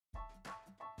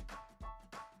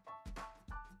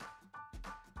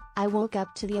I woke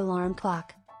up to the alarm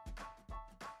clock.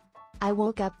 I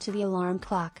woke up to the alarm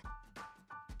clock.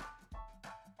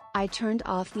 I turned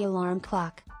off the alarm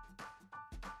clock.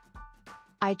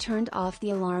 I turned off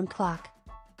the alarm clock.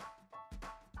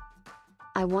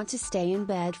 I want to stay in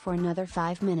bed for another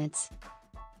 5 minutes.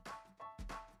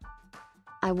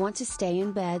 I want to stay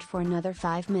in bed for another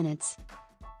 5 minutes.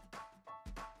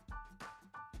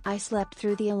 I slept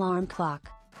through the alarm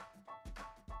clock.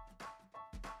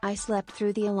 I slept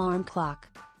through the alarm clock.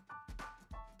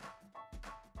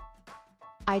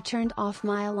 I turned off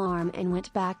my alarm and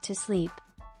went back to sleep.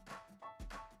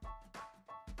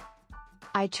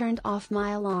 I turned off my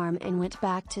alarm and went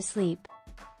back to sleep.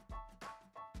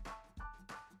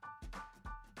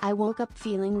 I woke up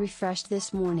feeling refreshed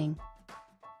this morning.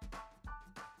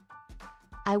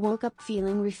 I woke up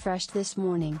feeling refreshed this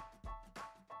morning.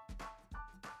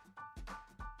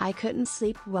 I couldn't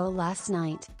sleep well last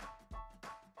night.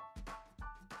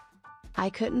 I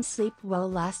couldn't sleep well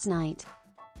last night.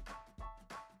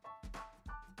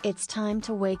 It's time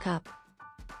to wake up.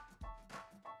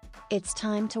 It's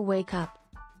time to wake up.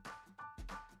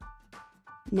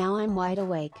 Now I'm wide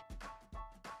awake.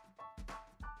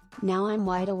 Now I'm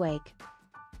wide awake.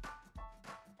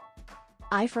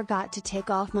 I forgot to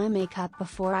take off my makeup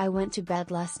before I went to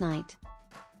bed last night.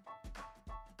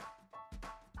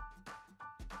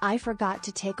 I forgot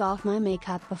to take off my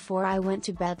makeup before I went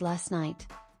to bed last night.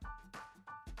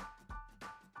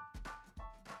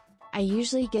 I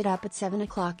usually get up at 7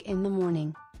 o'clock in the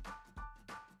morning.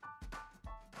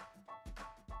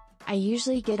 I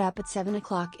usually get up at 7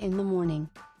 o'clock in the morning.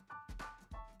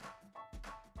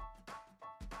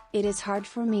 It is hard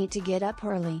for me to get up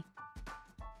early.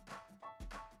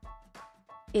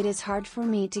 It is hard for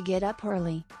me to get up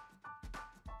early.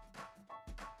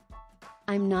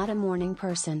 I'm not a morning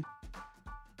person.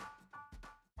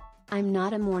 I'm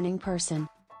not a morning person.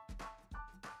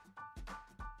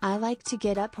 I like to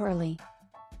get up early.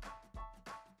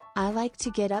 I like to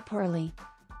get up early.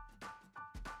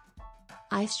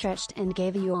 I stretched and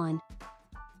gave a yawn.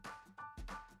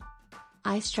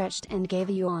 I stretched and gave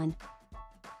a yawn.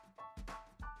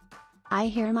 I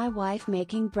hear my wife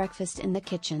making breakfast in the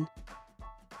kitchen.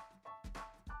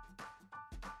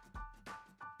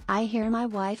 I hear my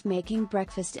wife making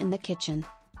breakfast in the kitchen.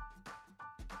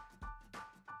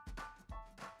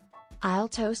 I'll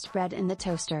toast bread in the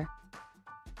toaster.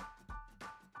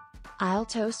 I'll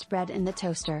toast bread in the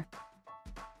toaster.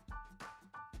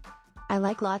 I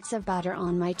like lots of butter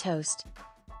on my toast.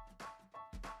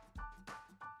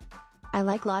 I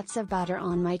like lots of butter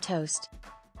on my toast.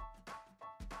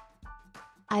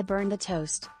 I burn the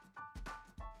toast.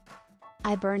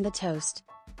 I burn the toast.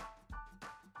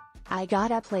 I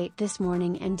got up late this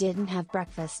morning and didn't have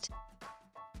breakfast.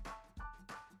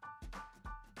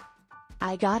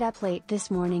 I got up late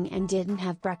this morning and didn't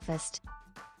have breakfast.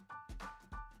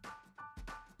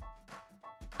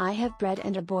 I have bread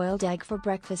and a boiled egg for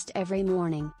breakfast every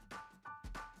morning.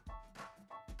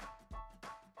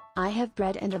 I have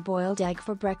bread and a boiled egg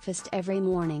for breakfast every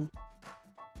morning.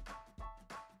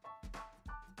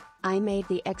 I made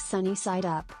the egg sunny side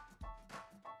up.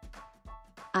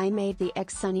 I made the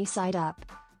egg sunny side up.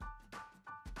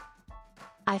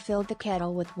 I filled the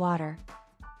kettle with water.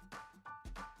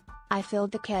 I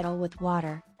filled the kettle with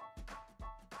water.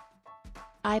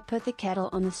 I put the kettle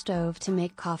on the stove to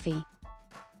make coffee.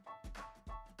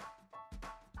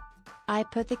 I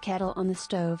put the kettle on the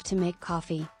stove to make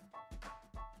coffee.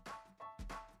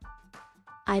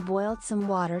 I boiled some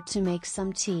water to make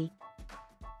some tea.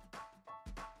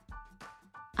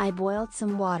 I boiled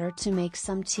some water to make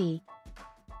some tea.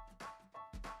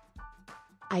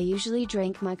 I usually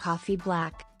drink my coffee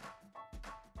black.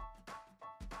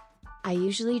 I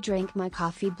usually drink my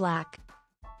coffee black.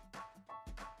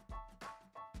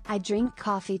 I drink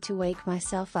coffee to wake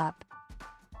myself up.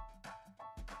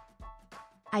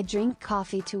 I drink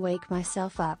coffee to wake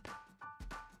myself up.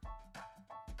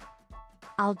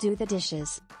 I'll do the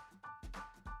dishes.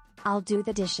 I'll do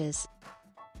the dishes.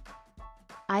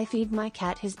 I feed my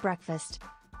cat his breakfast.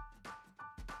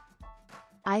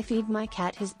 I feed my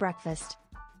cat his breakfast.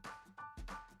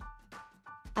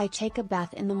 I take a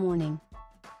bath in the morning.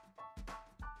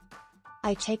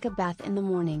 I take a bath in the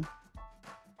morning.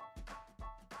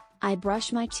 I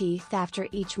brush my teeth after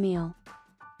each meal.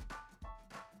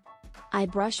 I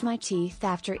brush my teeth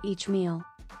after each meal.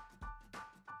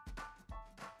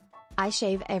 I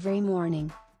shave every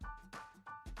morning.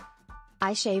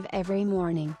 I shave every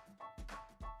morning.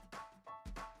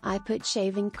 I put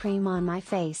shaving cream on my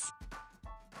face.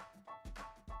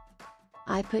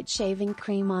 I put shaving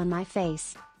cream on my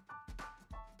face.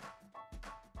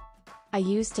 I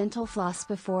use dental floss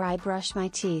before I brush my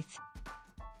teeth.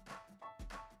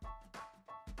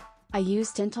 I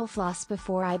use dental floss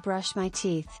before I brush my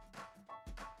teeth.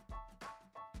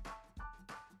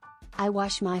 I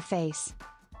wash my face.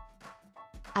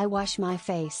 I wash my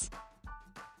face.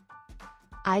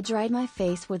 I dried my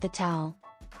face with a towel.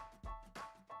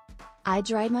 I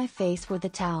dried my face with a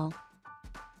towel.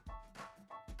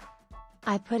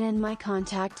 I put in my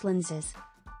contact lenses.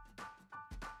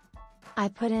 I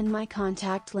put in my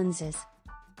contact lenses.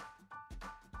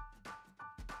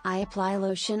 I apply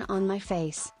lotion on my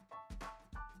face.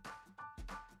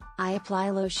 I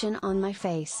apply lotion on my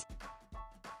face.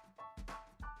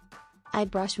 I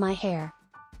brush my hair.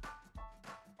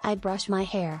 I brush my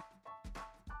hair.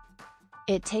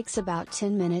 It takes about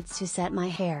 10 minutes to set my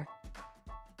hair.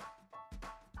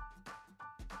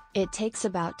 It takes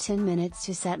about 10 minutes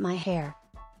to set my hair.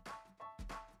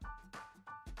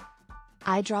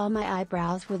 I draw my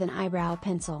eyebrows with an eyebrow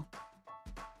pencil.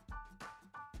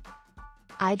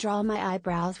 I draw my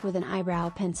eyebrows with an eyebrow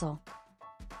pencil.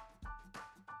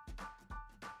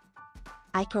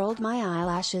 I curled my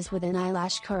eyelashes with an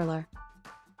eyelash curler.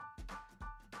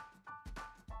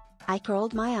 I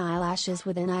curled my eyelashes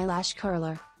with an eyelash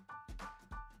curler.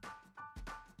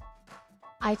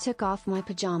 I took off my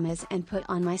pajamas and put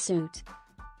on my suit.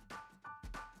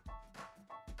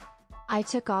 I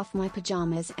took off my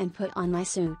pajamas and put on my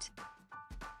suit.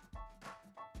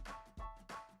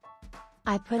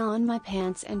 I put on my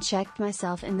pants and checked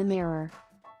myself in the mirror.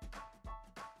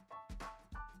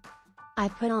 I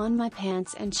put on my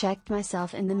pants and checked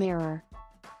myself in the mirror.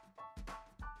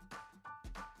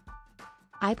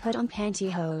 I put on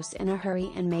pantyhose in a hurry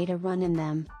and made a run in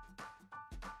them.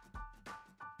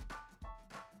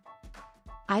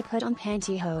 I put on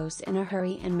pantyhose in a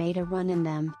hurry and made a run in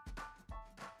them.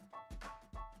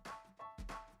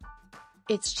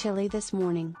 It's chilly this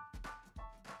morning.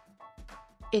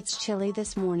 It's chilly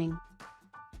this morning.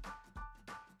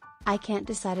 I can't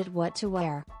decide what to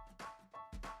wear.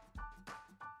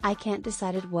 I can't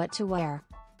decide what to wear.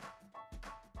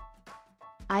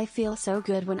 I feel so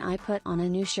good when I put on a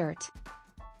new shirt.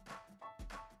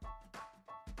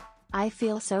 I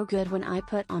feel so good when I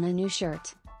put on a new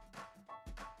shirt.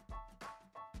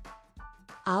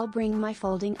 I'll bring my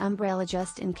folding umbrella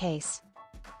just in case.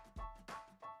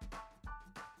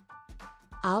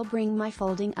 I'll bring my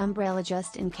folding umbrella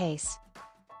just in case.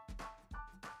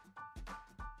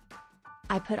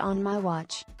 I put on my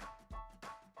watch.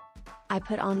 I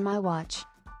put on my watch.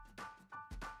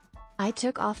 I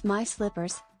took off my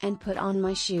slippers and put on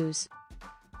my shoes.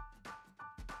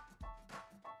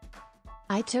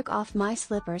 I took off my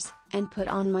slippers and put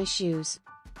on my shoes.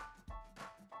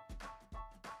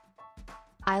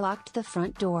 I locked the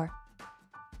front door.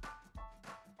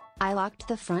 I locked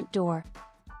the front door.